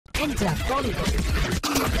Enter Bollywood.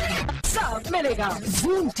 सब मिलेगा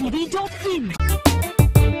ZoomTV.in.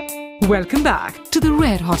 Welcome back to the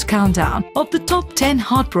red hot countdown of the top 10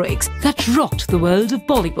 heartbreaks that rocked the world of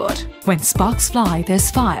Bollywood. When sparks fly, there's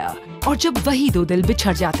fire. और जब वही दो दिल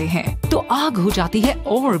बिछड़ जाते हैं तो आग हो जाती है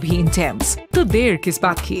और भी इंटेंस। तो देर किस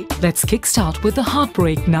बात की? Let's kickstart with the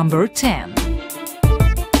heartbreak number 10.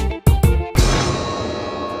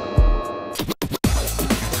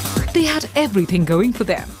 They had everything going for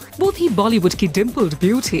them. वो थी बॉलीवुड की डिम्पल्ड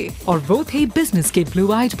ब्यूटी और वो थे बिजनेस के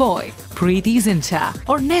blue eyed boy Preity Zinta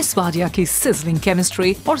और नेस वाडिया की सिजलिंग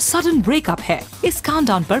केमिस्ट्री और सडन ब्रेकअप है इस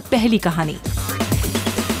काउंटडाउन पर पहली कहानी।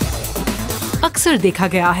 अक्सर देखा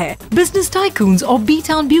गया है बिजनेस टाइकून्स और बी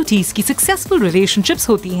टाउन ब्यूटीज की सक्सेसफुल रिलेशनशिप्स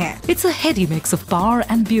होती हैं। It's a Heidi mix of power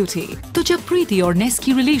and beauty. तो जब प्रीति और नेस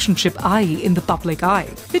की relationship I in the public I,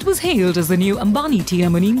 it was held as the new Ambani टीना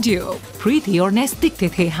मुनीम ड्यूओ। प्रीति और नेस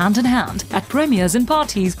दिखते थे hand in hand eight premiers and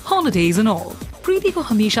parties, holidays and all. प्रीति को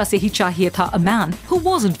हमेशा से ही चाहिए था a man who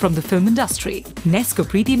wasn't from the film industry. नेस को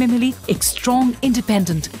प्रीति में मिली एक strong,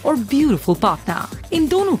 independent और beautiful partner. इन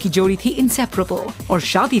दोनों की जोड़ी थी inseparable और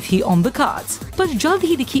शादी थी on the cards. पर जल्द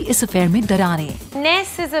ही दिखी इस अफेयर में दरारें।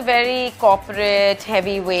 Ness is a very corporate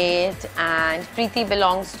heavyweight and Preity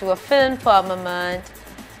belongs to a film firmament.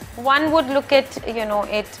 One would look at,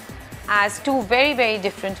 it as two very, very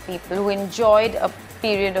different people who enjoyed a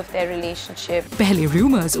period of their relationship. पहले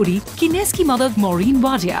rumours उड़ी कि नेस की mother Maureen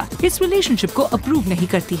Wadia इस relationship को approve नहीं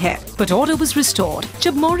करती है, but order was restored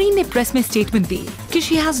जब मॉरीन ने प्रेस में स्टेटमेंट दी कि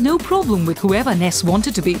she has no problem with whoever Ness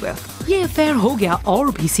wanted to be with. ये अफेयर हो गया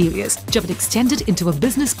और भी सीरियस जब it extended into a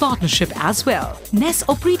business partnership as well. नेस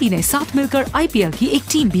और प्रीति ने साथ मिलकर IPL की एक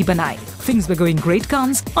टीम भी बनाई. Things were going great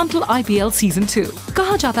guns until IPL season 2.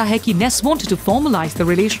 कहा जाता है कि Ness wanted to formalize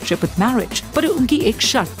the relationship with marriage, पर उनकी एक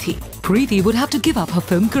शर्त थी. Preity would have to give up her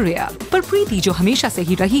film career. पर प्रीति जो हमेशा से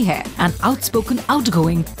ही रही है an outspoken,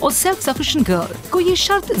 outgoing और self-sufficient girl, को ये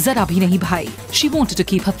शर्त जरा भी नहीं भाई. She wanted to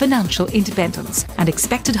keep her financial independence and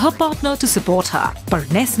expected her partner to support her. पर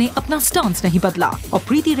Ness ने अपना stance नहीं बदला और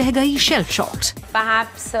प्रीति रह गई shell-shocked.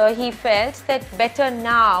 Perhaps he felt that better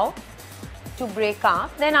now to break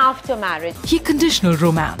up than after marriage. ये conditional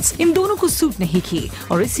romance इन दोनों को सूट नहीं की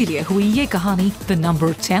और इसीलिए हुई ये कहानी the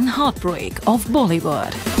number 10 heartbreak of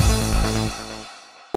Bollywood.